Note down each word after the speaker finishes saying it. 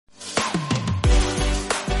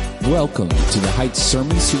Welcome to the Heights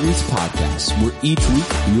Sermon Series podcast, where each week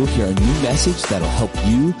you'll hear a new message that'll help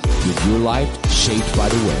you with your life shaped by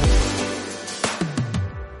the Word.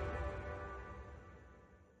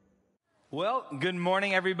 Well, good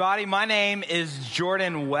morning, everybody. My name is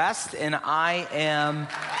Jordan West, and I am...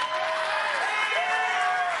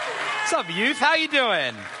 What's up, youth? How you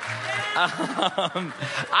doing?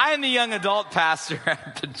 I am the young adult pastor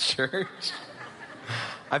at the church.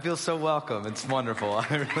 I feel so welcome. It's wonderful. I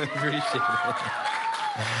really appreciate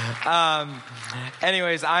it.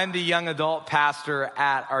 Anyways, I'm the young adult pastor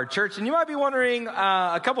at our church. And you might be wondering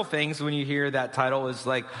a couple things when you hear that title is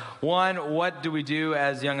like, one, what do we do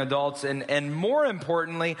as young adults? And more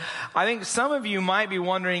importantly, I think some of you might be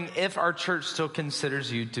wondering if our church still considers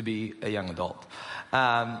you to be a young adult.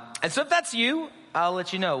 And so if that's you, I'll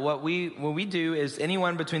let you know. What we do is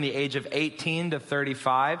anyone between the age of 18 to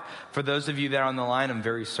 35. For those of you that are on the line, I'm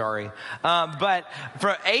very sorry. But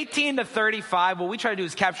for 18 to 35, what we try to do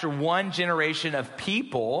is capture one generation of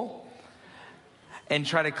people and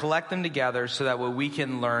try to collect them together so that way we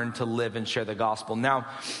can learn to live and share the gospel. Now,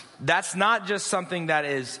 that's not just something that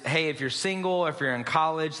is, hey, if you're single, if you're in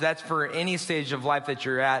college, that's for any stage of life that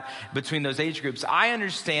you're at between those age groups. I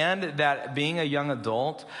understand that being a young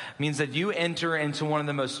adult means that you enter into one of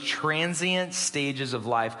the most transient stages of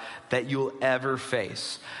life that you'll ever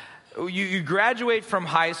face. You graduate from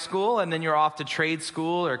high school and then you're off to trade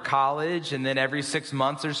school or college, and then every 6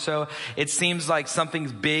 months or so, it seems like something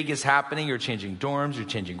big is happening. You're changing dorms, you're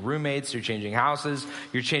changing roommates, you're changing houses,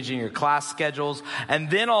 you're changing your class schedules, and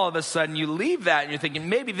then all of a sudden you leave that and you're thinking,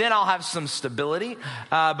 maybe then I'll have some stability,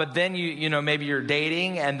 but then you know, maybe you're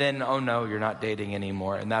dating, and then, oh no, you're not dating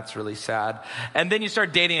anymore, and that's really sad. And then you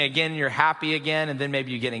start dating again, and you're happy again, and then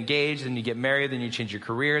maybe you get engaged, and you get married, then you change your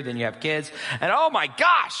career, then you have kids, and oh my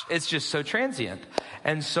gosh, it's just so transient.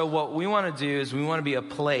 And so what we want to do is we want to be a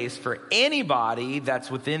place for anybody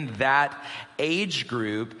that's within that age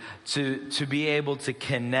group to be able to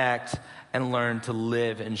connect and learn to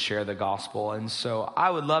live and share the gospel. And so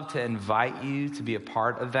I would love to invite you to be a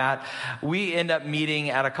part of that. We end up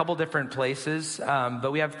meeting at a couple different places,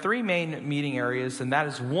 but we have three main meeting areas, and that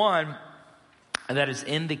is one, and that is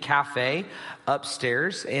in the cafe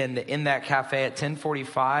upstairs. And in that cafe at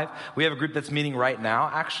 10:45, we have a group that's meeting right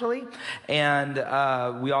now, actually. And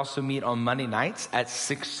we also meet on Monday nights at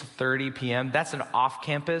 6:30 p.m. That's an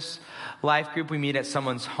off-campus life group. We meet at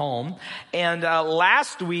someone's home. And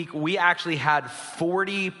last week, we actually had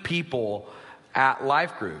 40 people at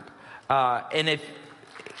life group. And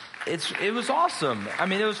it was awesome. I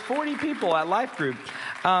mean, it was 40 people at life group.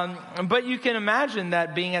 But you can imagine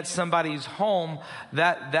that being at somebody's home,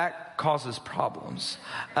 that causes problems.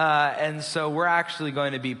 And so we're actually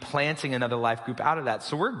going to be planting another life group out of that.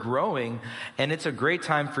 So we're growing, and it's a great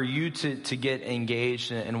time for you to get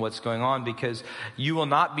engaged in what's going on, because you will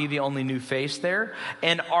not be the only new face there.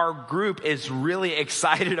 And our group is really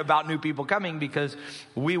excited about new people coming, because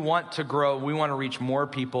we want to grow. We want to reach more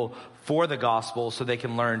people for the gospel so they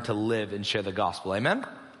can learn to live and share the gospel. Amen?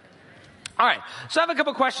 All right, so I have a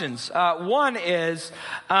couple questions. One is,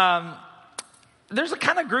 there's a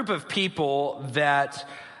kind of group of people that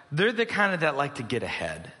they're the kind of that like to get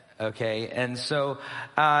ahead. Okay, and so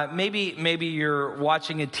maybe you're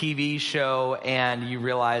watching a TV show and you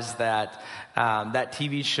realize that that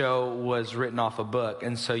TV show was written off a book,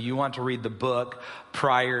 and so you want to read the book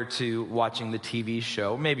prior to watching the TV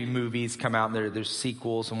show. Maybe movies come out and there's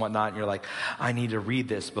sequels and whatnot, and you're like, I need to read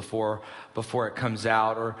this before it comes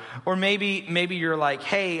out. Or maybe you're like,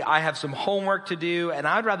 hey, I have some homework to do, and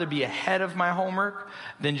I'd rather be ahead of my homework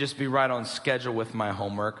than just be right on schedule with my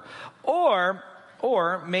homework.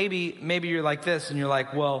 Or maybe you're like this and you're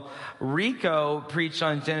like, well, Rico preached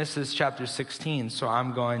on Genesis chapter 16, so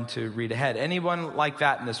I'm going to read ahead. Anyone like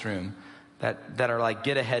that in this room that are like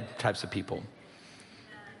get ahead types of people?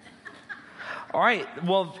 All right,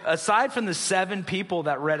 well, aside from the 7 people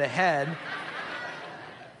that read ahead,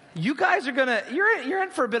 you guys are you're in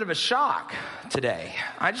for a bit of a shock today.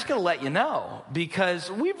 I just gotta let you know, because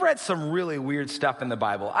we've read some really weird stuff in the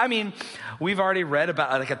Bible. I mean, we've already read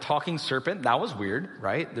about like a talking serpent. That was weird,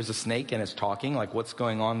 right? There's a snake and it's talking. Like, what's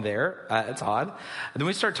going on there? It's odd. And then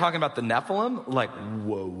we start talking about the Nephilim. Like,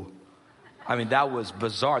 whoa. I mean, that was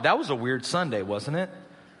bizarre. That was a weird Sunday, wasn't it?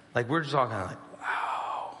 Like, we're just talking like,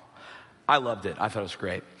 wow. I loved it. I thought it was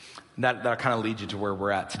great. That kind of leads you to where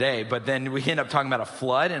we're at today. But then we end up talking about a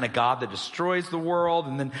flood and a God that destroys the world.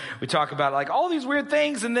 And then we talk about like all these weird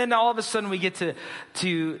things. And then all of a sudden we get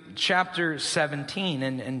to chapter 17.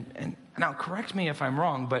 And now correct me if I'm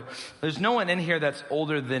wrong, but there's no one in here that's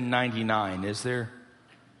older than 99. Is there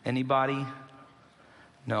anybody?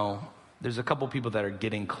 No. There's a couple people that are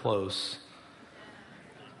getting close,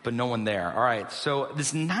 but no one there. All right, so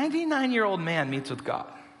this 99-year-old man meets with God,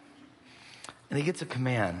 and he gets a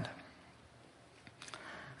command.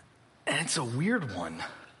 And it's a weird one.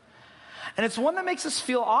 And it's one that makes us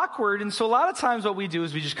feel awkward. And so a lot of times what we do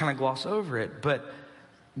is we just kind of gloss over it. But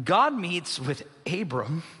God meets with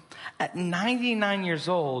Abram at 99 years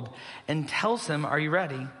old and tells him, are you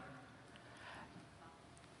ready?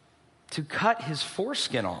 To cut his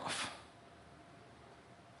foreskin off.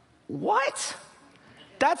 What?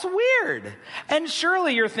 That's weird. And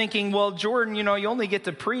surely you're thinking, well, Jordan, you only get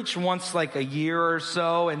to preach once like a year or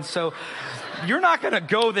so. And so you're not going to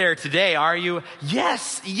go there today, are you?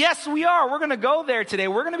 Yes, we are. We're going to go there today.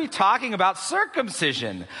 We're going to be talking about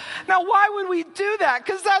circumcision. Now, why would we do that?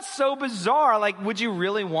 Because that's so bizarre. Like, would you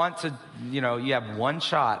really want to, you have one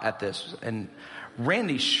shot at this, and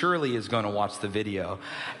Randy surely is going to watch the video.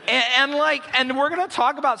 And we're going to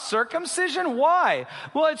talk about circumcision. Why?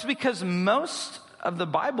 Well, it's because most of the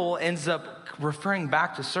Bible ends up referring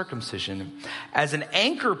back to circumcision as an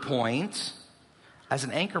anchor point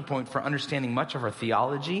for understanding much of our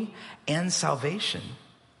theology and salvation.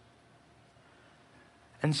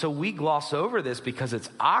 And so we gloss over this because it's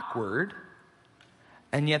awkward,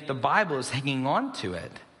 and yet the Bible is hanging on to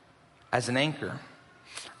it as an anchor.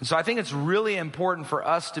 And so I think it's really important for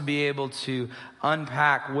us to be able to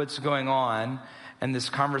unpack what's going on in this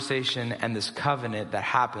conversation and this covenant that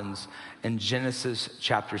happens in Genesis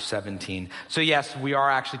chapter 17. So yes, we are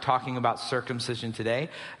actually talking about circumcision today.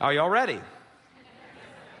 Are y'all ready?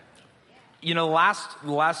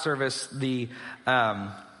 Last service, the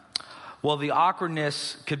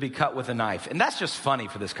awkwardness could be cut with a knife. And that's just funny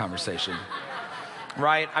for this conversation,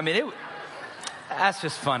 right? I mean, that's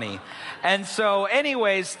just funny. And so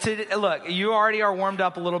anyways, look, you already are warmed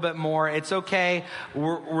up a little bit more. It's okay.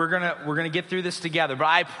 We're gonna get through this together. But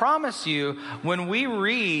I promise you, when we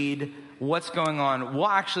read what's going on, we'll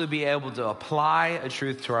actually be able to apply a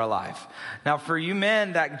truth to our life. Now, for you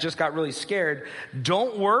men that just got really scared,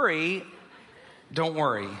 don't worry.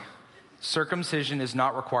 Circumcision is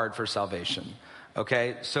not required for salvation.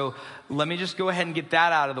 Okay, so let me just go ahead and get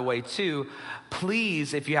that out of the way too.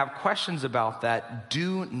 Please, if you have questions about that,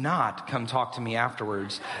 do not come talk to me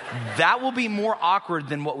afterwards. That will be more awkward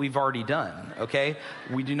than what we've already done, okay?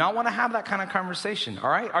 We do not want to have that kind of conversation, all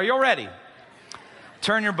right? Are you all ready?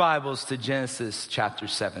 Turn your Bibles to Genesis chapter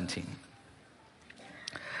 17.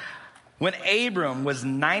 When Abram was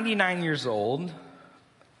 99 years old,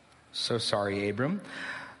 so sorry, Abram,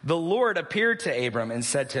 the Lord appeared to Abram and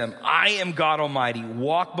said to him, I am God Almighty.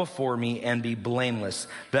 Walk before me and be blameless,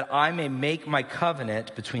 that I may make my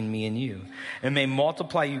covenant between me and you, and may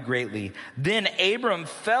multiply you greatly. Then Abram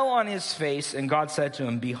fell on his face, and God said to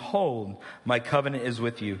him, Behold, my covenant is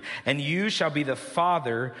with you, and you shall be the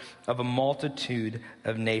father of a multitude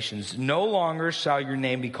of nations. No longer shall your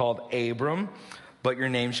name be called Abram, but your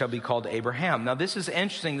name shall be called Abraham. Now, this is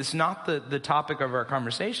interesting. This is not the topic of our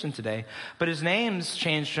conversation today, but his name's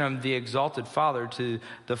changed from the exalted father to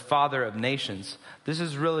the father of nations. This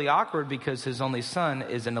is really awkward because his only son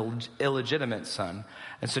is an illegitimate son.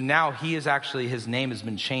 And so now his name has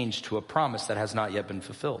been changed to a promise that has not yet been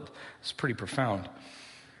fulfilled. It's pretty profound.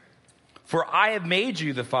 For I have made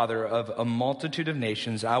you the father of a multitude of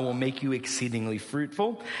nations. I will make you exceedingly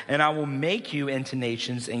fruitful, and I will make you into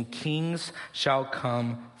nations, and kings shall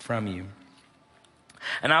come from you.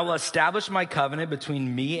 And I will establish my covenant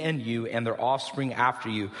between me and you and their offspring after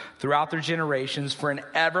you throughout their generations for an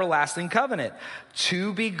everlasting covenant,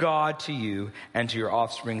 to be God to you and to your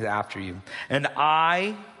offspring after you. And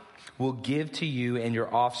I will give to you and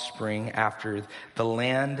your offspring after the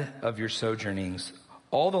land of your sojournings,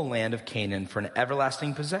 all the land of Canaan, for an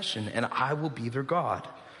everlasting possession, and I will be their God.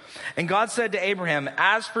 And God said to Abraham,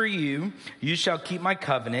 As for you, you shall keep my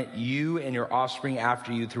covenant, you and your offspring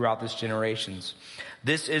after you throughout this generations.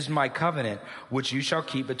 This is my covenant, which you shall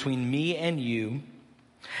keep between me and you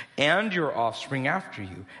and your offspring after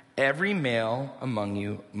you. Every male among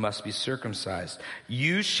you must be circumcised.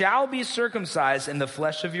 You shall be circumcised in the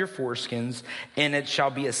flesh of your foreskins, and it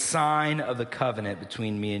shall be a sign of the covenant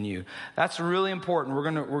between me and you. That's really important.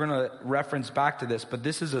 We're gonna reference back to this, but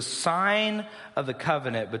this is a sign of the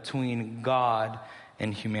covenant between God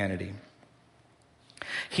and humanity.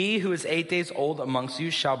 He who is 8 days old amongst you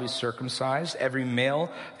shall be circumcised, every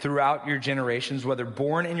male throughout your generations, whether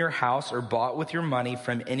born in your house or bought with your money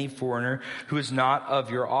from any foreigner who is not of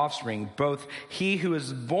your offspring. Both he who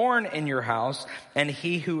is born in your house and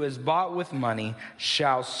he who is bought with money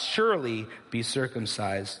shall surely be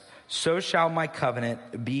circumcised. so shall my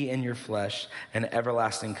covenant be in your flesh, an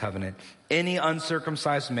everlasting covenant. Any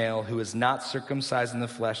uncircumcised male who is not circumcised in the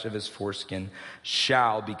flesh of his foreskin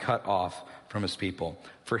shall be cut off from his people,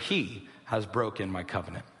 for he has broken my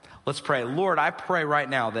covenant. Let's pray. Lord, I pray right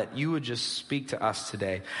now that you would just speak to us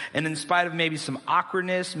today. And in spite of maybe some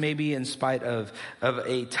awkwardness, maybe in spite of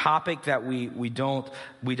a topic that we don't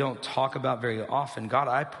talk about very often, God,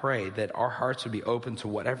 I pray that our hearts would be open to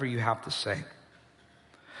whatever you have to say.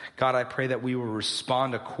 God, I pray that we will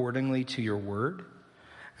respond accordingly to your word.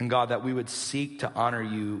 And God, that we would seek to honor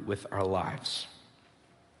you with our lives.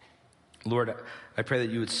 Lord, I pray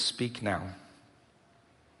that you would speak now.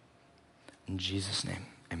 In Jesus' name,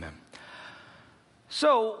 amen.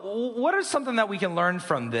 So, what is something that we can learn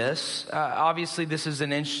from this? Obviously, this is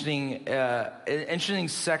an interesting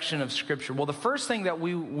section of Scripture. Well, the first thing that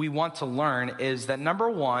we want to learn is that, number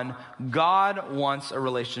one, God wants a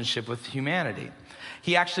relationship with humanity.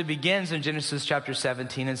 He actually begins in Genesis chapter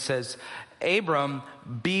 17 and says, Abram,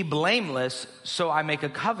 be blameless, so I make a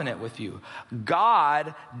covenant with you.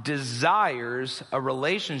 God desires a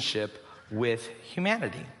relationship with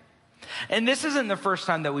humanity. And this isn't the first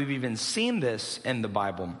time that we've even seen this in the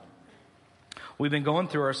Bible. We've been going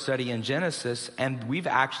through our study in Genesis, and we've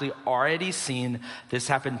actually already seen this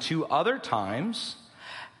happen 2 other times,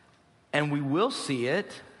 and we will see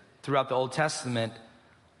it throughout the Old Testament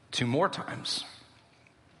 2 more times.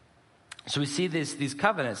 So we see these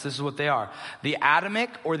covenants. This is what they are. The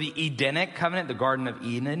Adamic or the Edenic covenant, the Garden of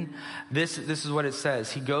Eden. This is what it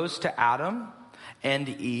says. He goes to Adam and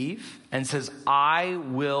Eve and says, I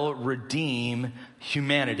will redeem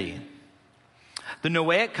humanity. The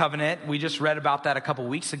Noahic covenant, we just read about that a couple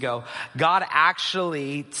weeks ago. God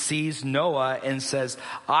actually sees Noah and says,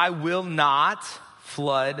 I will not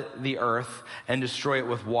flood the earth and destroy it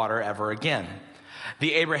with water ever again.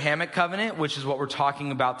 The Abrahamic covenant, which is what we're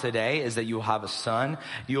talking about today, is that you will have a son.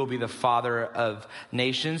 You will be the father of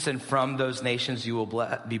nations, and from those nations you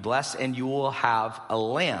will be blessed, and you will have a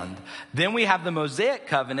land. Then we have the Mosaic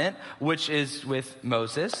covenant, which is with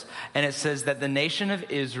Moses, and it says that the nation of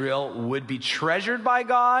Israel would be treasured by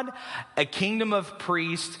God, a kingdom of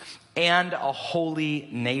priests, and a holy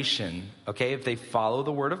nation. Okay, if they follow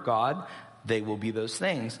the word of God, they will be those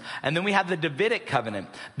things. And then we have the Davidic covenant.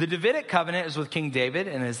 The Davidic covenant is with King David,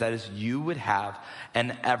 and that is you would have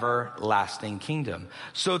an everlasting kingdom.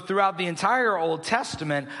 So throughout the entire Old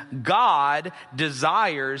Testament, God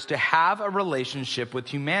desires to have a relationship with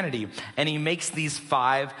humanity, and he makes these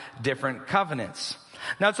 5 different covenants.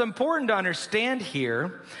 Now it's important to understand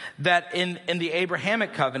here that in the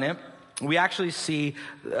Abrahamic covenant, we actually see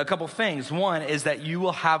a couple things. One is that you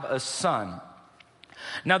will have a son.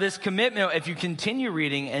 Now this commitment, if you continue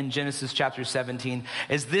reading in Genesis chapter 17,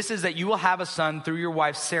 is that you will have a son through your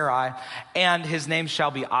wife Sarai, and his name shall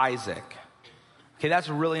be Isaac. Okay, that's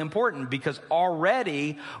really important because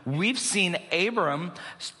already we've seen Abram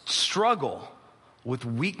struggle with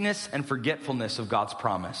weakness and forgetfulness of God's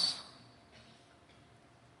promise.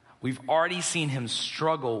 We've already seen him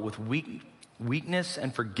struggle with weakness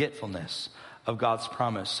and forgetfulness of God's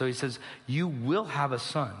promise. So he says, you will have a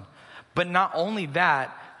son. But not only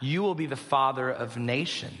that, you will be the father of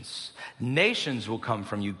nations. Nations will come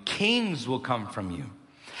from you. Kings will come from you.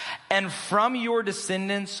 And from your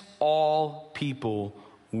descendants, all people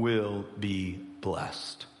will be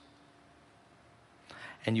blessed.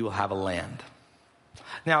 And you will have a land.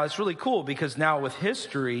 Now, it's really cool because now with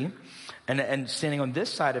history and standing on this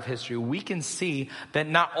side of history, we can see that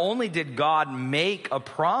not only did God make a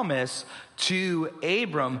promise to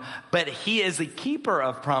Abram, but he is a keeper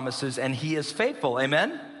of promises and he is faithful.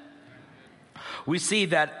 Amen? We see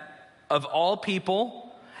that of all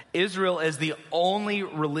people, Israel is the only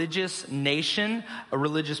religious nation, a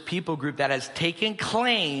religious people group that has taken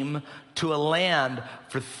claim to a land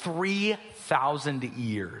for 3,000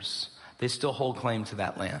 years. They still hold claim to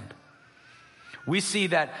that land. We see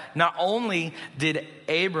that not only did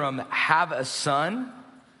Abram have a son,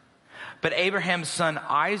 but Abraham's son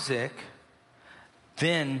Isaac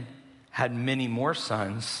then had many more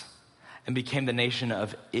sons and became the nation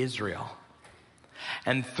of Israel.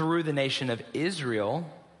 And through the nation of Israel,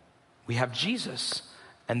 we have Jesus.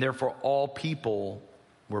 And therefore all people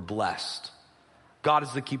were blessed. God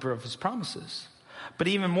is the keeper of his promises. But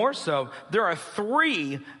even more so, there are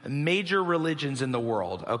 3 major religions in the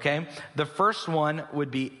world, okay? The first one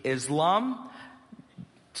would be Islam,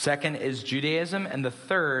 Second is Judaism, and the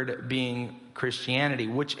third being Christianity,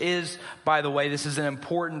 which is, by the way, this is an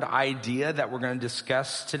important idea that we're going to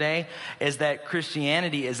discuss today, is that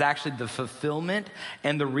Christianity is actually the fulfillment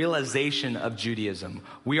and the realization of Judaism.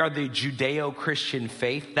 We are the Judeo-Christian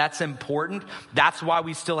faith. That's important. That's why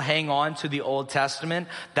we still hang on to the Old Testament.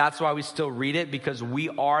 That's why we still read it, because we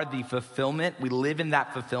are the fulfillment. We live in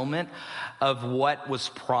that fulfillment of what was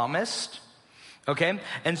promised. Okay?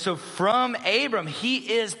 And so from Abram, he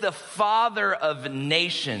is the father of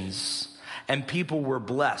nations, and people were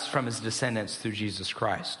blessed from his descendants through Jesus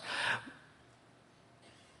Christ.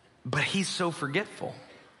 But he's so forgetful,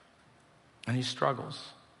 and he struggles.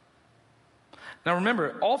 Now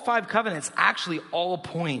remember, all 5 covenants actually all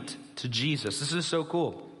point to Jesus. This is so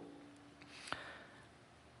cool.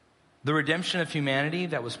 The redemption of humanity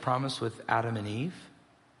that was promised with Adam and Eve.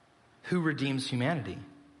 Who redeems humanity?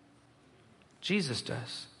 Jesus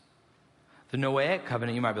does. The Noahic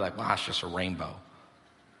covenant, you might be like, well, that's just a rainbow.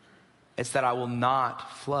 It's that I will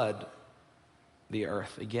not flood the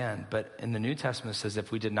earth again. But in the New Testament, it says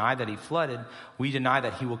if we deny that he flooded, we deny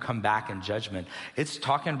that he will come back in judgment. It's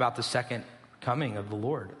talking about the second coming of the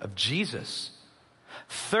Lord, of Jesus.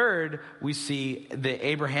 Third, we see the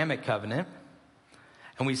Abrahamic covenant,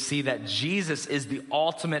 and we see that Jesus is the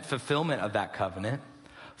ultimate fulfillment of that covenant.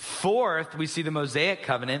 Fourth, we see the Mosaic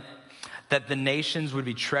covenant, that the nations would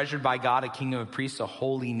be treasured by God, a kingdom of priests, a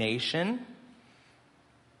holy nation.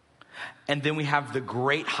 And then we have the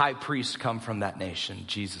great high priest come from that nation,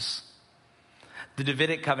 Jesus. The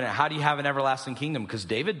Davidic covenant, how do you have an everlasting kingdom? Because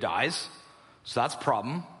David dies, so that's a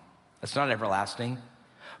problem. That's not everlasting.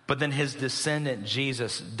 But then his descendant,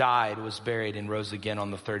 Jesus, died, was buried, and rose again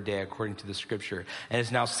on the third day, according to the scripture, and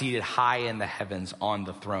is now seated high in the heavens on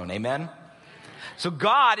the throne. Amen? So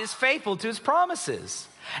God is faithful to his promises.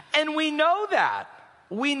 And we know that.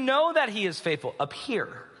 We know that he is faithful up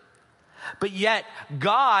here. But yet,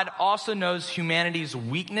 God also knows humanity's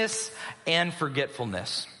weakness and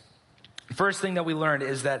forgetfulness. First thing that we learned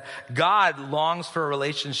is that God longs for a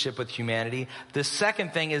relationship with humanity. The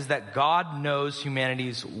second thing is that God knows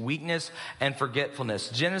humanity's weakness and forgetfulness.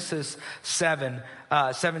 Genesis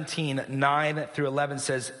 17, 9 through 11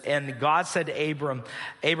 says, and God said to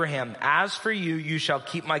Abraham, as for you, you shall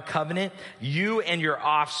keep my covenant, you and your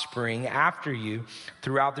offspring after you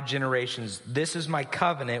throughout the generations. This is my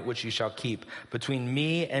covenant which you shall keep between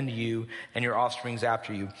me and you and your offsprings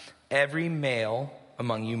after you. Every male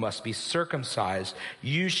among you must be circumcised.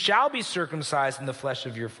 You shall be circumcised in the flesh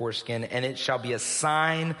of your foreskin, and it shall be a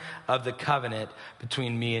sign of the covenant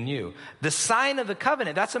between me and you. The sign of the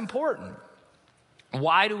covenant, that's important.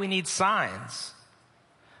 Why do we need signs?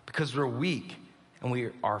 Because we're weak and we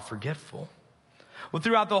are forgetful. Well,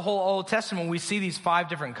 throughout the whole Old Testament, we see these 5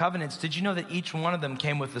 different covenants. Did you know that each one of them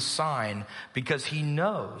came with a sign? Because he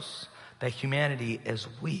knows that humanity is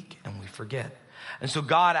weak and we forget. And so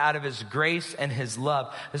God, out of his grace and his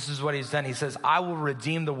love, this is what he's done. He says, I will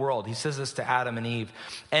redeem the world. He says this to Adam and Eve.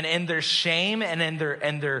 And in their shame and in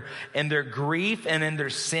their grief and in their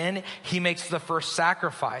sin, he makes the first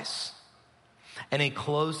sacrifice. And he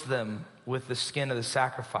clothes them with the skin of the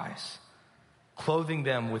sacrifice, clothing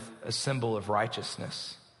them with a symbol of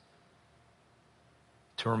righteousness,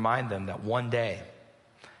 to remind them that one day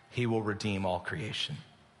he will redeem all creation.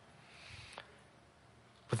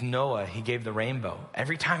 With Noah, he gave the rainbow.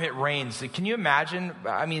 Every time it rains, can you imagine?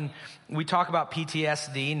 I mean, we talk about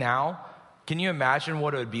PTSD now. Can you imagine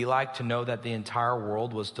what it would be like to know that the entire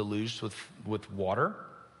world was deluged with water?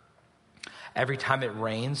 Every time it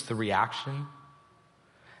rains, the reaction.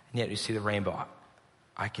 And yet you see the rainbow.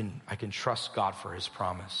 I can trust God for his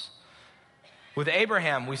promise. With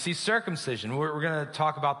Abraham, we see circumcision. We're going to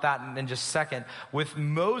talk about that in just a second. With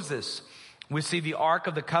Moses, we see the Ark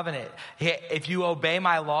of the Covenant. If you obey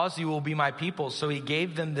my laws, you will be my people. So he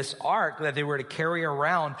gave them this ark that they were to carry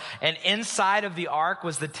around. And inside of the ark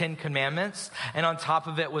was the 10 Commandments. And on top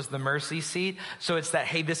of it was the mercy seat. So it's that,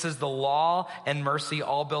 hey, this is the law and mercy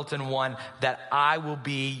all built in one, that I will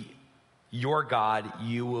be your God,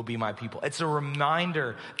 you will be my people. It's a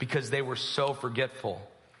reminder because they were so forgetful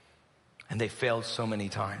and they failed so many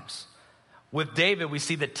times. With David, we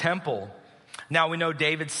see the temple. Now we know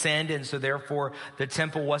David sinned, and so therefore the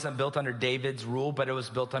temple wasn't built under David's rule, but it was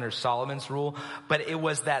built under Solomon's rule. But it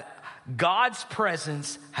was that God's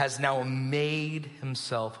presence has now made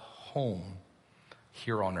himself home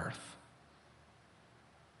here on earth.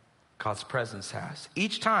 God's presence has.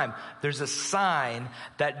 Each time there's a sign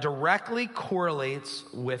that directly correlates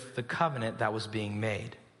with the covenant that was being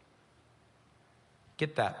made.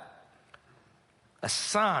 Get that? A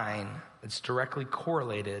sign that's directly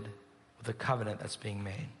correlated with the covenant that's being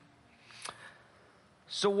made.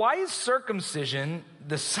 So why is circumcision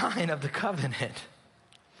the sign of the covenant?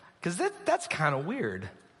 Because that's kind of weird.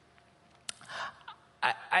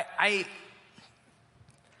 I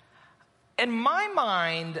in my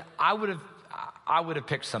mind, I would have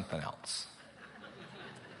picked something else.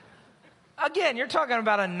 Again, you're talking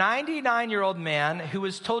about a 99-year-old man who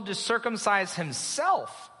was told to circumcise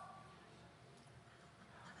himself.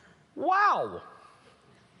 Wow.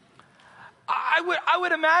 I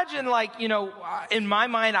would imagine, like, in my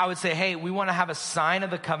mind, I would say, hey, we want to have a sign of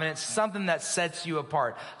the covenant, something that sets you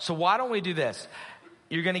apart. So why don't we do this?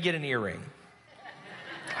 You're going to get an earring.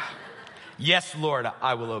 Yes, Lord,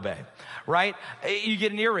 I will obey. Right? You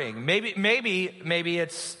get an earring. Maybe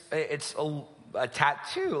it's a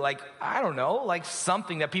tattoo. Like, I don't know, like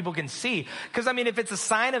something that people can see. Because, I mean, if it's a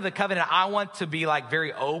sign of the covenant, I want to be like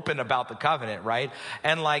very open about the covenant, right?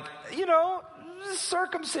 And like,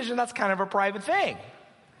 circumcision, that's kind of a private thing,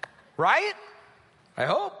 right? I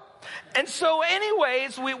hope. And so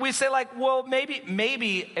anyways, we say like, well,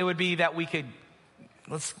 maybe it would be that we could,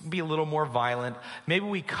 let's be a little more violent. Maybe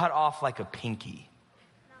we cut off like a pinky,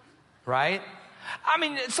 right? I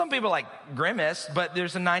mean, some people like grimace, but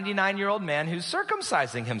there's a 99-year-old man who's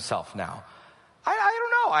circumcising himself now. I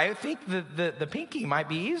don't know. I think the pinky might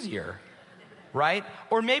be easier, right?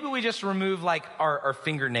 Or maybe we just remove like our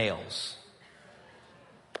fingernails.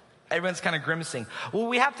 Everyone's kind of grimacing. Well,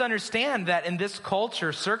 we have to understand that in this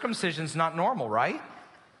culture, circumcision's not normal, right?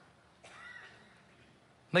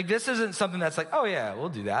 Like, this isn't something that's like, oh yeah, we'll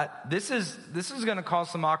do that. This is going to cause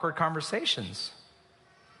some awkward conversations.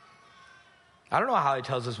 I don't know how he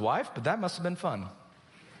tells his wife, but that must have been fun.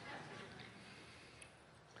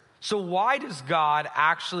 So why does God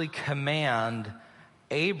actually command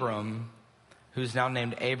Abram, who's now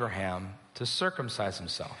named Abraham, to circumcise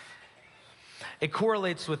himself? It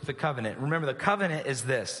correlates with the covenant. Remember, the covenant is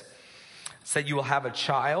this. It's that you will have a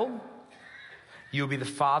child, you will be the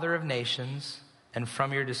father of nations, and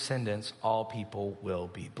from your descendants, all people will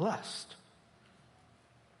be blessed.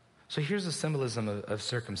 So here's the symbolism of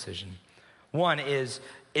circumcision. One is,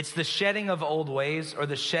 it's the shedding of old ways or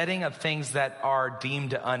the shedding of things that are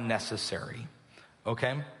deemed unnecessary.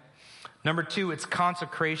 Okay? Number two, it's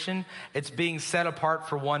consecration. It's being set apart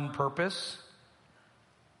for one purpose.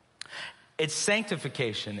 It's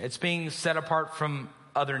sanctification. It's being set apart from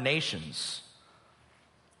other nations.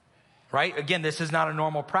 Right? Again, this is not a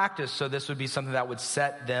normal practice, so this would be something that would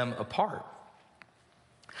set them apart.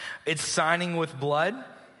 It's signing with blood.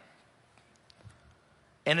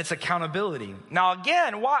 And it's accountability. Now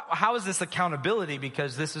again, how is this accountability?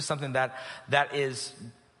 Because this is something that is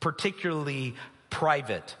particularly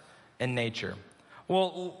private in nature.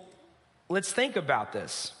 Well, let's think about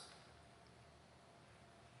this.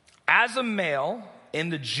 As a male in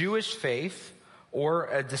the Jewish faith, or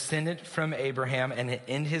a descendant from Abraham and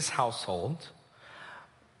in his household,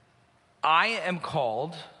 I am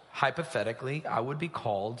called, hypothetically, I would be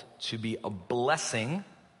called to be a blessing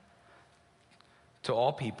to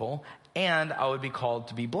all people, and I would be called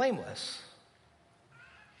to be blameless.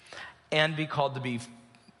 And be called to be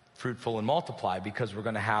fruitful and multiply, because we're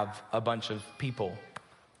going to have a bunch of people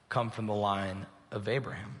come from the line of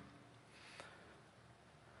Abraham.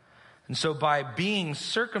 And so by being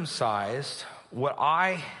circumcised, what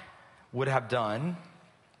I would have done,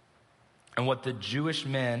 and what the Jewish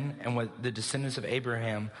men and what the descendants of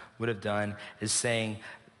Abraham would have done, is saying,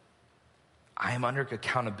 I am under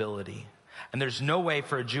accountability. And there's no way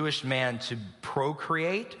for a Jewish man to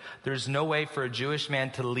procreate. There's no way for a Jewish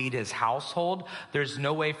man to lead his household. There's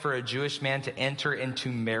no way for a Jewish man to enter into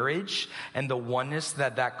marriage and the oneness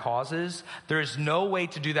that causes. There's no way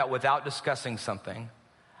to do that without discussing something.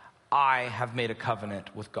 I have made a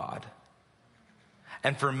covenant with God.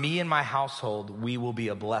 And for me and my household, we will be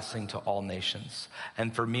a blessing to all nations.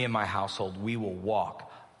 And for me and my household, we will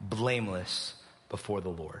walk blameless before the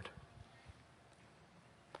Lord.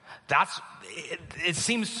 It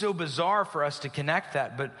seems so bizarre for us to connect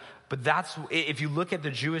that, but that's, if you look at the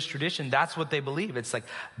Jewish tradition, that's what they believe. It's like,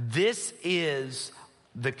 this is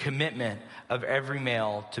the commitment of every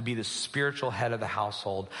male to be the spiritual head of the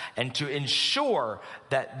household and to ensure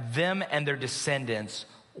that them and their descendants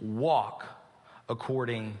walk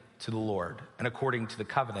according to the Lord and according to the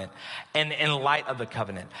covenant and in light of the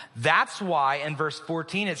covenant. That's why in verse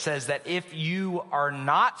 14 it says that if you are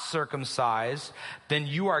not circumcised, then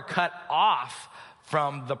you are cut off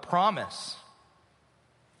from the promise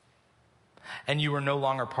and you are no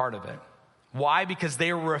longer part of it. Why? Because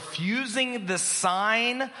they are refusing the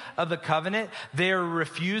sign of the covenant. They are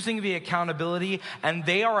refusing the accountability, and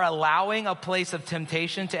they are allowing a place of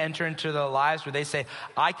temptation to enter into their lives where they say,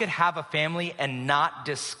 I could have a family and not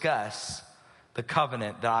discuss the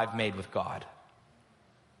covenant that I've made with God.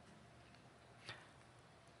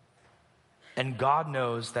 And God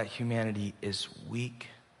knows that humanity is weak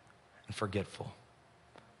and forgetful.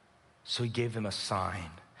 So he gave them a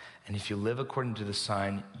sign. And if you live according to the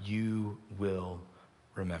sign, you will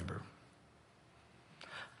remember.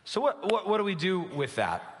 So what do we do with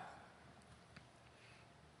that?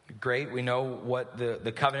 Great, we know what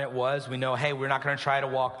the covenant was. We know, hey, we're not going to try to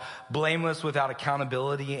walk blameless without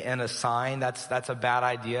accountability and a sign. That's a bad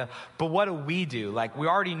idea. But what do? Like, we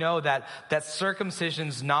already know that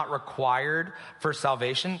circumcision's not required for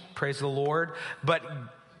salvation. Praise the Lord. But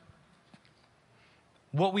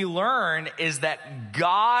what we learn is that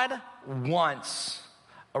God wants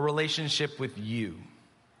a relationship with you.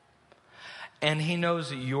 And he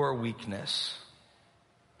knows your weakness.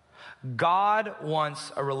 God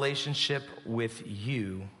wants a relationship with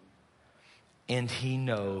you, and he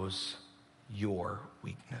knows your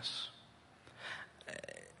weakness.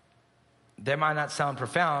 That might not sound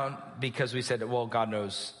profound because we said, well, God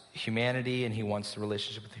knows humanity, and he wants the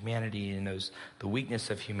relationship with humanity, and knows the weakness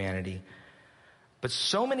of humanity. But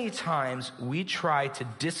so many times we try to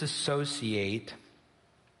disassociate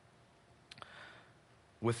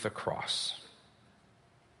with the cross.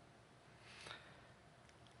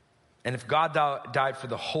 And if God died for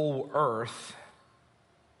the whole earth,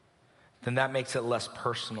 then that makes it less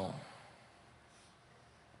personal.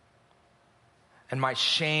 And my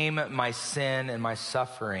shame, my sin, and my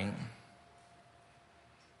suffering,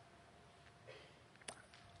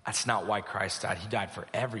 that's not why Christ died. He died for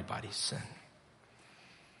everybody's sin.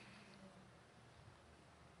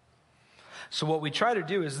 So what we try to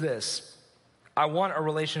do is this. I want a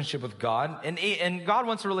relationship with God, and God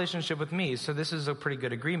wants a relationship with me, so this is a pretty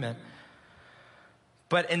good agreement.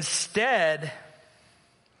 But instead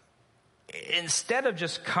of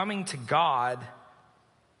just coming to God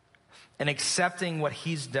and accepting what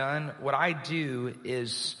he's done, what I do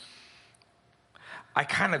is I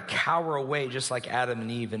kind of cower away just like Adam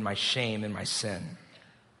and Eve in my shame and my sin.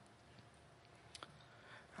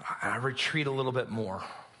 I retreat a little bit more.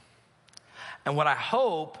 And what I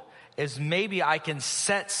hope is maybe I can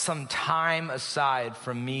set some time aside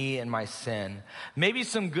from me and my sin. Maybe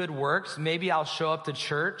some good works. Maybe I'll show up to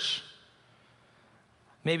church.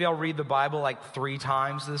 Maybe I'll read the Bible like 3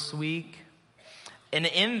 times this week. And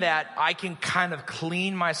in that, I can kind of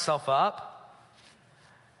clean myself up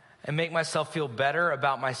and make myself feel better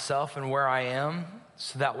about myself and where I am,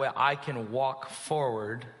 so that way I can walk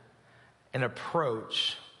forward and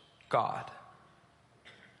approach God.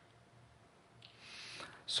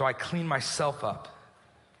 So I clean myself up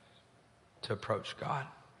to approach God.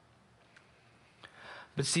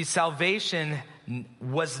 But see, salvation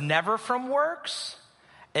was never from works.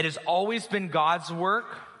 It has always been God's work,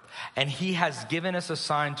 and he has given us a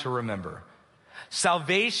sign to remember.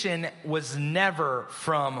 Salvation was never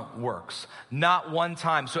from works, not one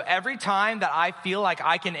time. So every time that I feel like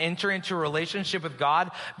I can enter into a relationship with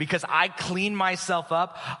God because I clean myself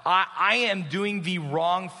up, I am doing the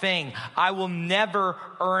wrong thing. I will never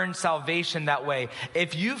earn salvation that way.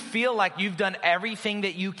 If you feel like you've done everything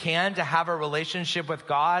that you can to have a relationship with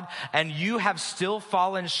God and you have still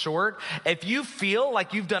fallen short, if you feel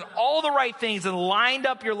like you've done all the right things and lined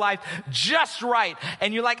up your life just right,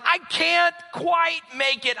 and you're like, I can't quite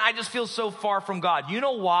make it, I just feel so far from God. You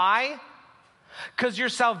know why? Because your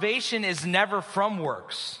salvation is never from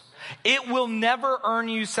works. It will never earn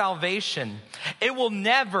you salvation. It will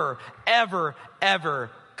never, ever,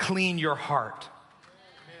 ever clean your heart.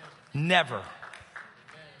 Never.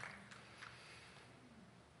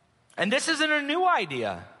 And this isn't a new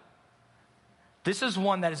idea. This is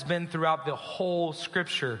one that has been throughout the whole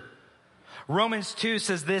scripture. Romans 2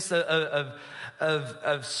 says this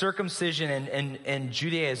of circumcision and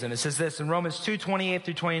Judaism. It says this in Romans 2:28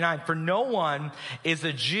 through 29. For no one is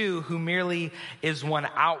a Jew who merely is one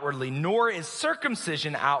outwardly, nor is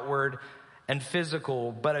circumcision outward and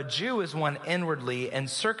physical, but a Jew is one inwardly, and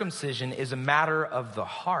circumcision is a matter of the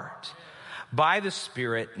heart, by the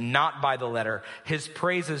Spirit, not by the letter. His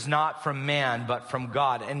praise is not from man, but from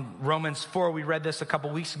God. In Romans 4, we read this a couple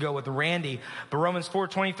weeks ago with Randy, but Romans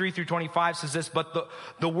 4:23 through 25 says this, but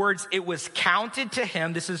the words, it was counted to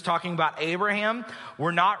him, this is talking about Abraham,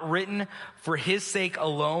 were not written for his sake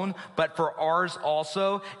alone, but for ours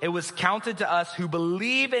also. It was counted to us who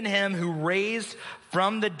believe in him who raised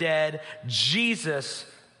from the dead Jesus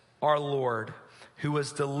our Lord, who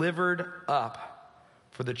was delivered up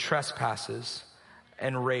for the trespasses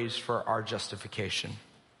and raised for our justification.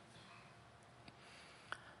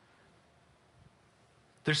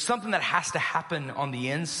 There's something that has to happen on the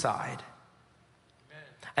inside.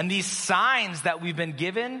 And these signs that we've been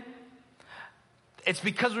given, It's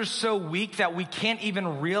because we're so weak that we can't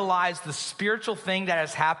even realize the spiritual thing that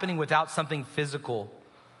is happening without something physical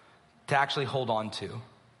to actually hold on to.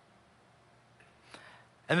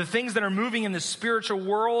 And the things that are moving in the spiritual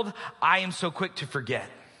world, I am so quick to forget.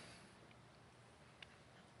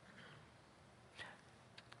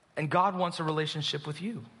 And God wants a relationship with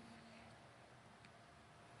you.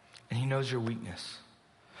 And he knows your weakness.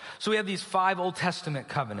 So we have these 5 Old Testament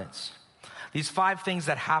covenants. These 5 things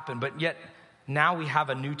that happen, but yet now we have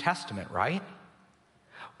a New Testament, right?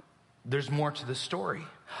 There's more to the story.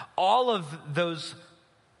 All of those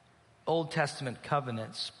Old Testament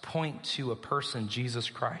covenants point to a person, Jesus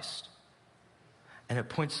Christ. And it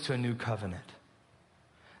points to a new covenant.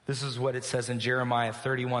 This is what it says in Jeremiah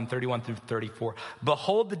 31 through 34.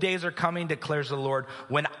 Behold, the days are coming, declares the Lord,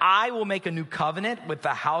 when I will make a new covenant with the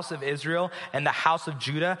house of Israel and the house of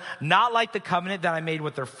Judah, not like the covenant that I made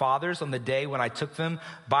with their fathers on the day when I took them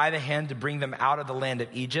by the hand to bring them out of the land of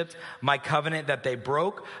Egypt, my covenant that they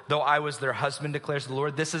broke, though I was their husband, declares the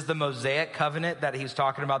Lord. This is the Mosaic covenant that he's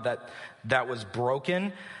talking about that was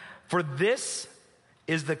broken. For this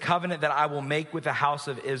is the covenant that I will make with the house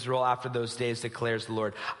of Israel after those days, declares the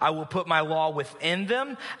Lord. I will put my law within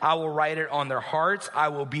them. I will write it on their hearts. I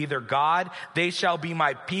will be their God. They shall be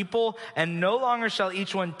my people. And no longer shall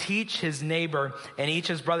each one teach his neighbor and each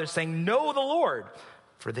his brother, saying, know the Lord,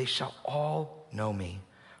 for they shall all know me.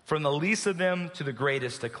 From the least of them to the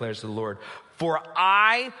greatest, declares the Lord. For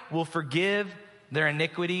I will forgive their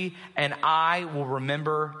iniquity, and I will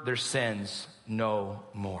remember their sins no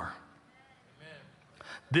more.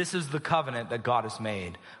 This is the covenant that God has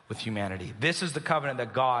made with humanity. This is the covenant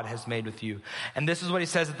that God has made with you. And this is what he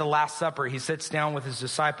says at the Last Supper. He sits down with his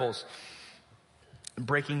disciples,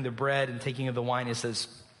 breaking the bread and taking of the wine. He says,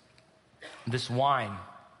 this wine,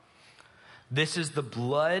 this is the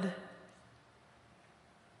blood of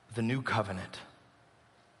the new covenant.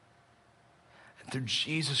 And through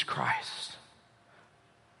Jesus Christ,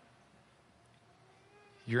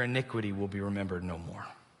 your iniquity will be remembered no more.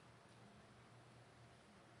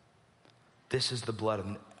 This is the blood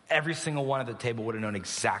of, every single one at the table would have known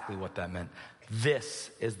exactly what that meant.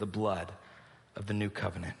 This is the blood of the new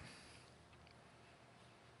covenant.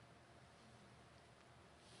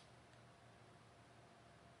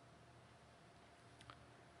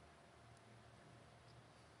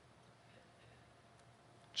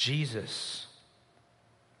 Jesus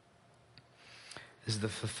is the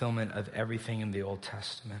fulfillment of everything in the Old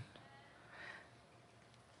Testament.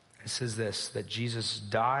 It says this, that Jesus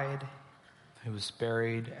died, he was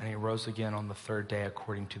buried, and he rose again on the 3rd day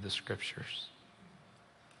according to the scriptures.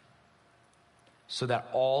 So that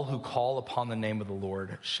all who call upon the name of the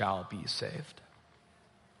Lord shall be saved.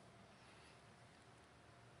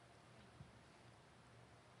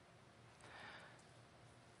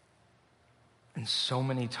 And so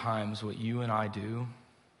many times what you and I do,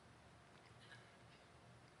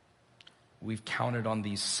 we've counted on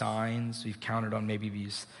these signs, we've counted on maybe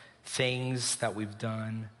these things that we've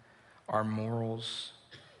done, our morals,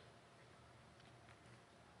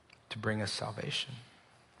 to bring us salvation.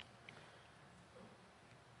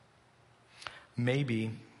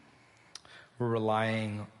 Maybe we're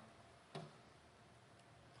relying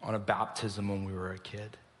on a baptism when we were a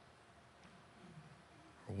kid,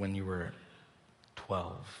 or when you were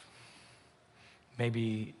 12.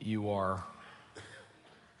 Maybe you're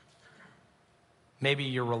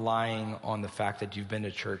relying on the fact that you've been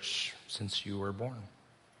to church since you were born.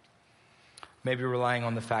 Maybe relying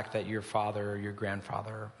on the fact that your father or your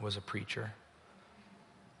grandfather was a preacher.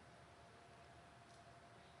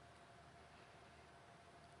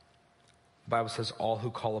 The Bible says all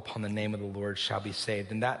who call upon the name of the Lord shall be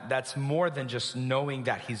saved. And that's more than just knowing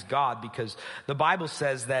that he's God, because the Bible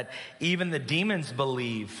says that even the demons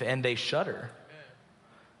believe and they shudder.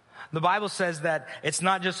 The Bible says that it's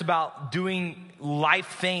not just about doing life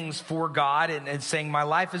things for God and saying my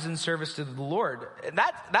life is in service to the Lord.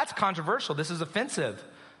 That's controversial. This is offensive.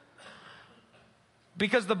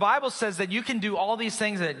 Because the Bible says that you can do all these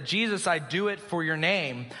things that Jesus, I do it for your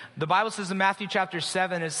name. The Bible says in Matthew chapter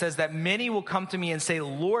 7, it says that many will come to me and say,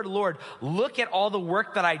 Lord, Lord, look at all the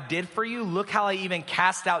work that I did for you. Look how I even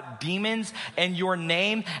cast out demons in your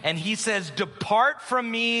name. And he says, depart from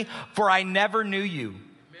me, for I never knew you.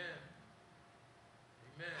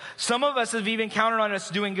 Some of us have even counted on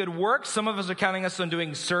us doing good work. Some of us are counting us on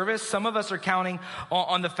doing service. Some of us are counting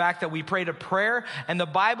on the fact that we prayed a prayer. And the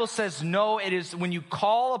Bible says, no, it is when you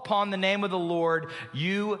call upon the name of the Lord,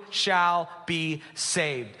 you shall be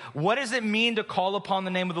saved. What does it mean to call upon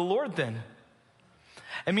the name of the Lord then?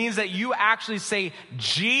 It means that you actually say,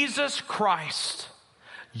 Jesus Christ,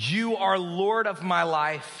 You are Lord of my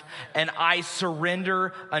life, and I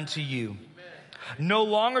surrender unto you. No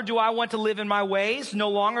longer do I want to live in my ways. No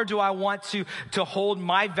longer do I want to hold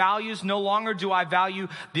my values. No longer do I value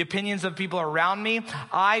the opinions of people around me.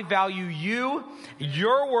 I value you,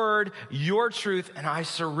 your word, your truth, and I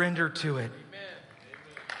surrender to it.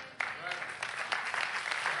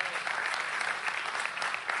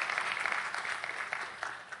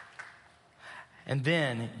 And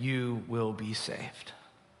then you will be saved.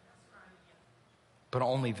 But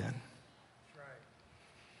only then.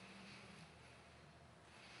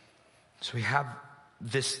 So we have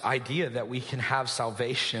this idea that we can have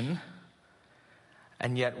salvation,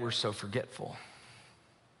 and yet we're so forgetful.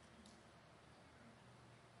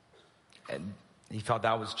 And he thought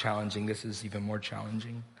that was challenging. This is even more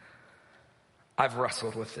challenging. I've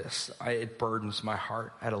wrestled with this. It burdens my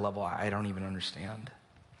heart at a level I don't even understand.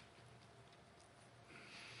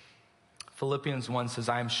 Philippians 1 says,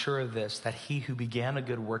 I am sure of this, that he who began a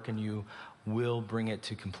good work in you will bring it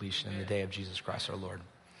to completion in the day of Jesus Christ our Lord.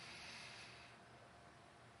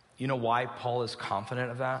 You know why Paul is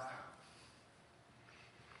confident of that?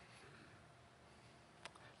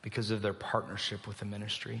 Because of their partnership with the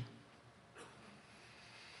ministry.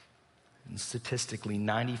 And statistically,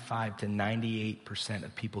 95 to 98%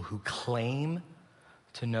 of people who claim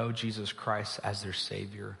to know Jesus Christ as their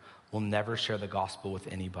Savior will never share the gospel with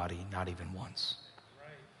anybody, not even once.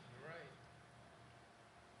 Right.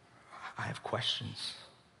 I have questions.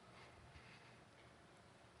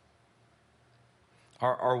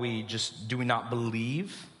 Are we just, do we not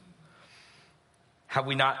believe? Have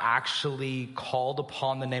we not actually called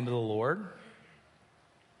upon the name of the Lord?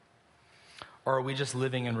 Or are we just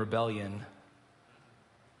living in rebellion?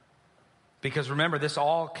 Because remember, this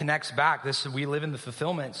all connects back. We live in the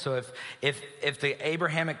fulfillment. So if the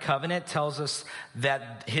Abrahamic covenant tells us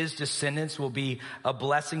that his descendants will be a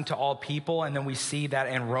blessing to all people, and then we see that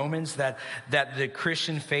in Romans that the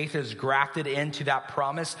Christian faith is grafted into that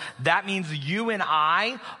promise, that means you and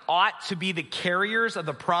I ought to be the carriers of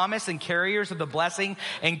the promise and carriers of the blessing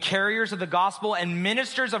and carriers of the gospel and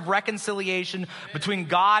ministers of reconciliation between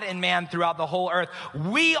God and man throughout the whole earth.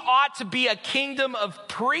 We ought to be a kingdom of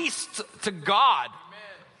priests to God.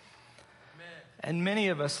 Amen. And many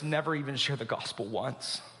of us never even share the gospel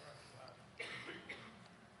once.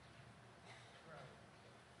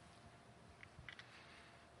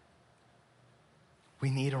 We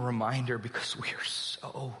need a reminder because we are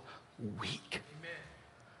so weak.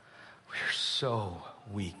 We are so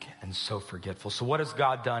weak and so forgetful. So what has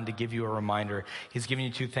God done to give you a reminder? He's given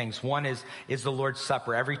you two things. One is the Lord's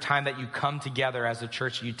Supper. Every time that you come together as a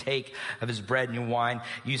church, you take of his bread and your wine.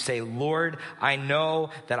 You say, Lord, I know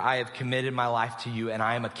that I have committed my life to you and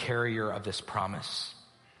I am a carrier of this promise.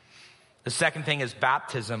 The second thing is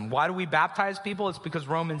baptism. Why do we baptize people? It's because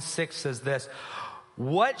Romans 6 says this.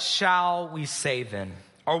 What shall we say then?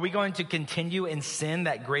 Are we going to continue in sin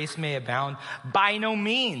that grace may abound? By no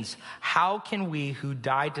means. How can we who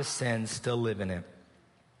died to sin still live in it?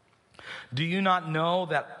 Do you not know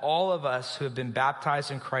that all of us who have been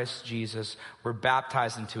baptized in Christ Jesus were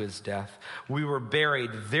baptized into his death? We were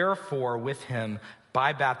buried, therefore, with him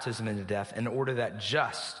by baptism into death, in order that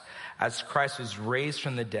just as Christ was raised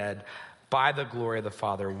from the dead by the glory of the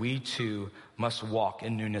Father, we too must walk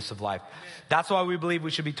in newness of life. That's why we believe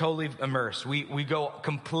we should be totally immersed. We go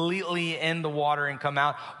completely in the water and come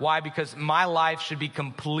out. Why? Because my life should be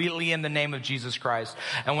completely in the name of Jesus Christ.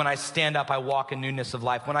 And when I stand up, I walk in newness of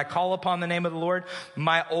life. When I call upon the name of the Lord,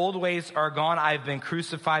 my old ways are gone. I've been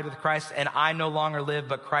crucified with Christ, and I no longer live,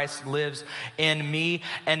 but Christ lives in me.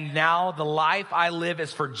 And now the life I live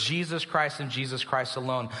is for Jesus Christ and Jesus Christ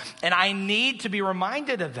alone. And I need to be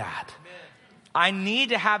reminded of that. I need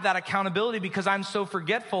to have that accountability because I'm so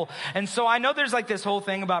forgetful. And so I know there's like this whole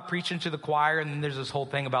thing about preaching to the choir, and then there's this whole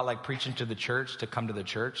thing about like preaching to the church, to come to the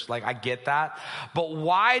church. Like, I get that. But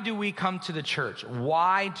why do we come to the church?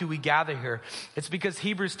 Why do we gather here? It's because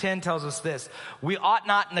Hebrews 10 tells us this. We ought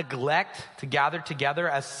not neglect to gather together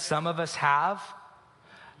as some of us have,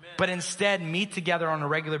 but instead meet together on a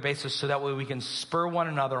regular basis so that way we can spur one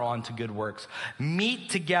another on to good works. Meet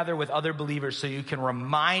together with other believers so you can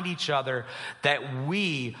remind each other that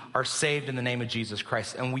we are saved in the name of Jesus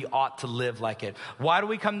Christ and we ought to live like it. Why do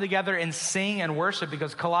we come together and sing and worship?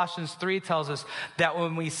 Because Colossians 3 tells us that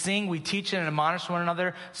when we sing, we teach and admonish one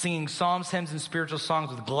another, singing psalms, hymns, and spiritual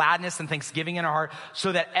songs with gladness and thanksgiving in our heart,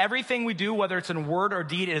 so that everything we do, whether it's in word or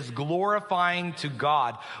deed, is glorifying to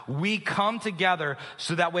God. We come together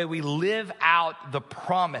so that way we live out the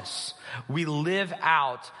promise. We live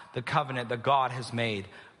out the covenant that God has made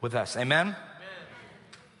with us. Amen?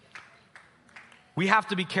 We have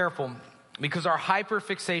to be careful Because our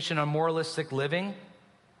hyperfixation on moralistic living,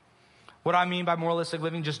 what I mean by moralistic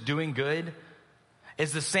living, just doing good,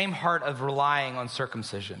 is the same heart of relying on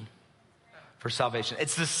circumcision for salvation.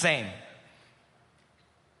 It's the same.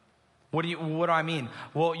 What do I mean?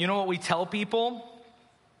 Well, you know what we tell people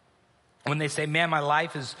when they say, man, my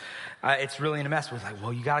life is, it's really in a mess. We're like,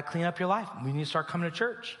 well, you got to clean up your life. We need to start coming to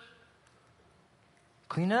church.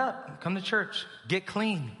 Clean it up. Come to church. Get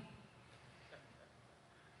clean.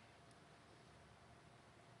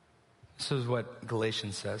 This is what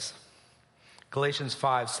Galatians says. Galatians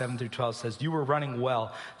 5:7-12 says, you were running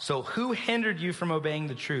well. So who hindered you from obeying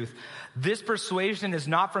the truth? This persuasion is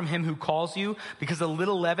not from him who calls you, because a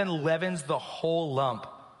little leaven leavens the whole lump.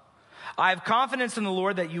 I have confidence in the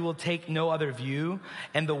Lord that you will take no other view,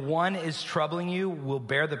 and the one is troubling you will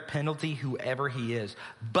bear the penalty, whoever he is.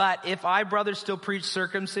 But if I, brothers, still preach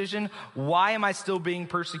circumcision, why am I still being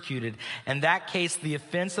persecuted? In that case, the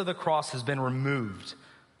offense of the cross has been removed.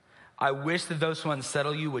 I wish that those who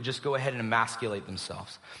unsettle you would just go ahead and emasculate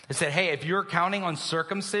themselves. It said, hey, if you're counting on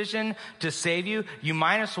circumcision to save you, you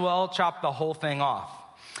might as well chop the whole thing off.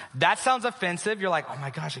 That sounds offensive. You're like, oh my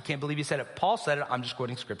gosh, I can't believe he said it. Paul said it. I'm just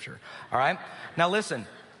quoting scripture. All right. Now listen.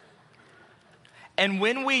 And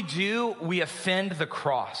when we do, we offend the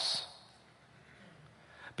cross.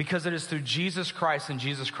 Because it is through Jesus Christ and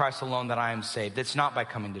Jesus Christ alone that I am saved. It's not by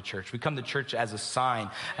coming to church. We come to church as a sign,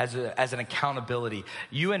 as an accountability.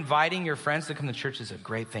 You inviting your friends to come to church is a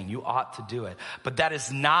great thing. You ought to do it. But that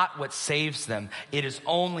is not what saves them. It is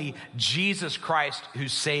only Jesus Christ who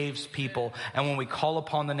saves people. And when we call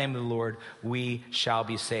upon the name of the Lord, we shall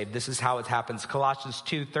be saved. This is how it happens. Colossians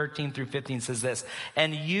 2:13-15 says this,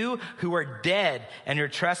 and you who are dead in your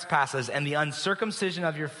trespasses and the uncircumcision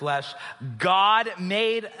of your flesh, God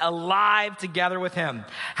made alive together with him,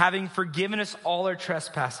 having forgiven us all our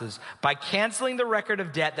trespasses by canceling the record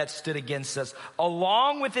of debt that stood against us,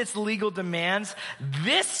 along with its legal demands.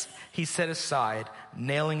 This he set aside,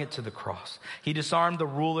 nailing it to the cross. He disarmed the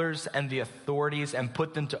rulers and the authorities and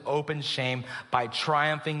put them to open shame by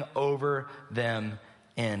triumphing over them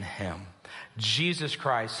in him. Jesus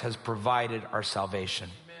Christ has provided our salvation.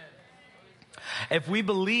 If we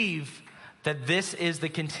believe that this is the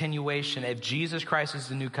continuation, if Jesus Christ is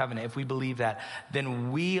the new covenant, if we believe that,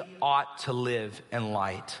 then we ought to live in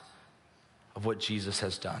light of what Jesus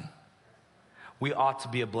has done. We ought to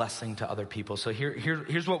be a blessing to other people. So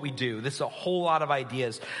here's what we do. This is a whole lot of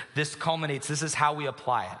ideas. This culminates. This is how we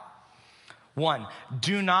apply it. 1,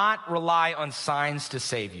 do not rely on signs to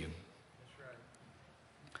save you.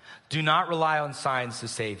 Do not rely on signs to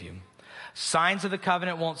save you. Signs of the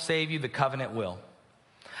covenant won't save you. The covenant will.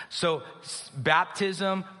 So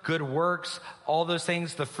baptism, good works, all those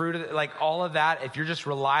things, the fruit of it, like all of that, if you're just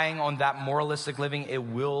relying on that moralistic living, it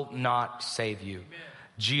will not save you. Amen.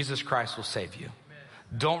 Jesus Christ will save you.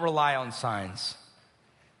 Amen. Don't rely on signs.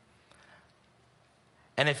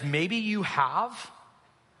 And if maybe you have,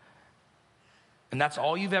 and that's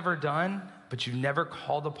all you've ever done, but you've never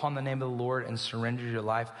called upon the name of the Lord and surrendered your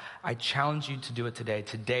life, I challenge you to do it today.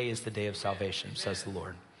 Today is the day of salvation, says the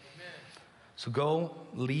Lord. So go,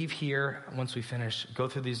 leave here once we finish. Go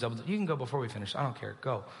through these double. You can go before we finish. I don't care.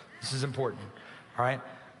 Go. This is important. All right?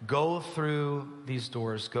 Go through these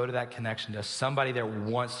doors. Go to that connection desk. Somebody there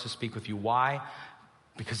wants to speak with you. Why?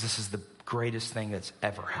 Because this is the greatest thing that's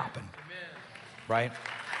ever happened. Right?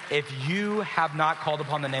 If you have not called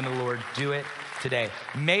upon the name of the Lord, do it today.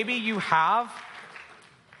 Maybe you have,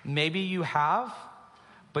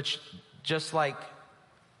 but just like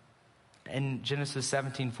in Genesis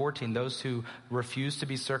 17:14, those who refuse to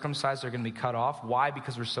be circumcised are going to be cut off. Why?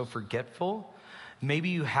 Because we're so forgetful. Maybe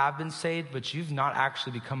you have been saved, but you've not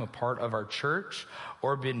actually become a part of our church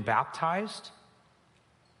or been baptized.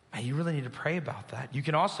 Man, you really need to pray about that. You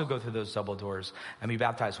can also go through those double doors and be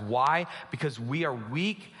baptized. Why? Because we are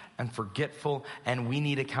weak and forgetful, and we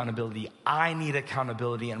need accountability. I need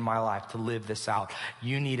accountability in my life to live this out.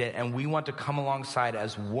 You need it, and we want to come alongside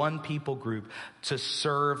as one people group to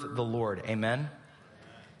serve the Lord. Amen?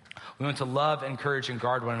 We want to love, encourage, and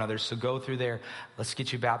guard one another. So go through there. Let's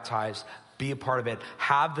get you baptized. Be a part of it.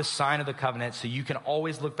 Have the sign of the covenant so you can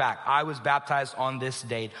always look back. I was baptized on this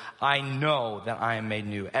date. I know that I am made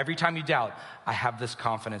new. Every time you doubt, I have this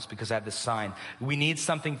confidence because I have this sign. We need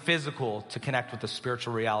something physical to connect with the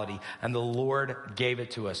spiritual reality, and the Lord gave it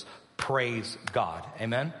to us. Praise God.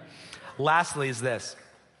 Amen? Lastly is this.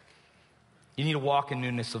 You need to walk in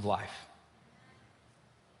newness of life.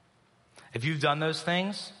 If you've done those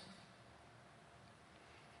things,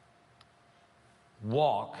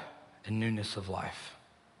 walk in newness of life.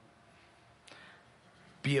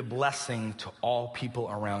 Be a blessing to all people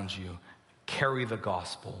around you. Carry the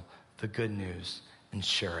gospel, the good news and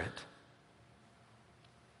share it.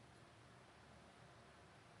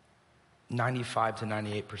 95 to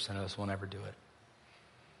 98% of us won't ever do it.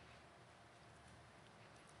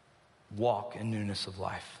 Walk in newness of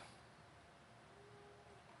life.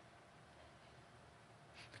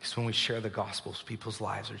 Because when we share the gospels, people's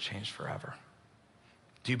lives are changed forever.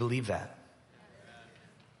 Do you believe that?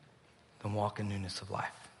 Then walk in newness of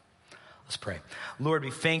life. Let's pray. Lord, we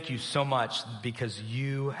thank you so much because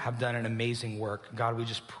you have done an amazing work. God, we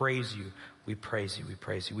just praise you. We praise you. We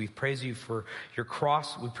praise you. We praise you for your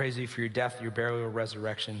cross. We praise you for your death, your burial, your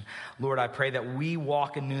resurrection. Lord, I pray that we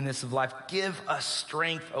walk in newness of life. Give us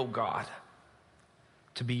strength, oh God,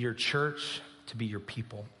 to be your church, to be your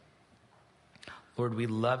people. Lord, we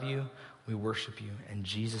love you. We worship you. In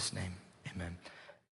Jesus' name, amen.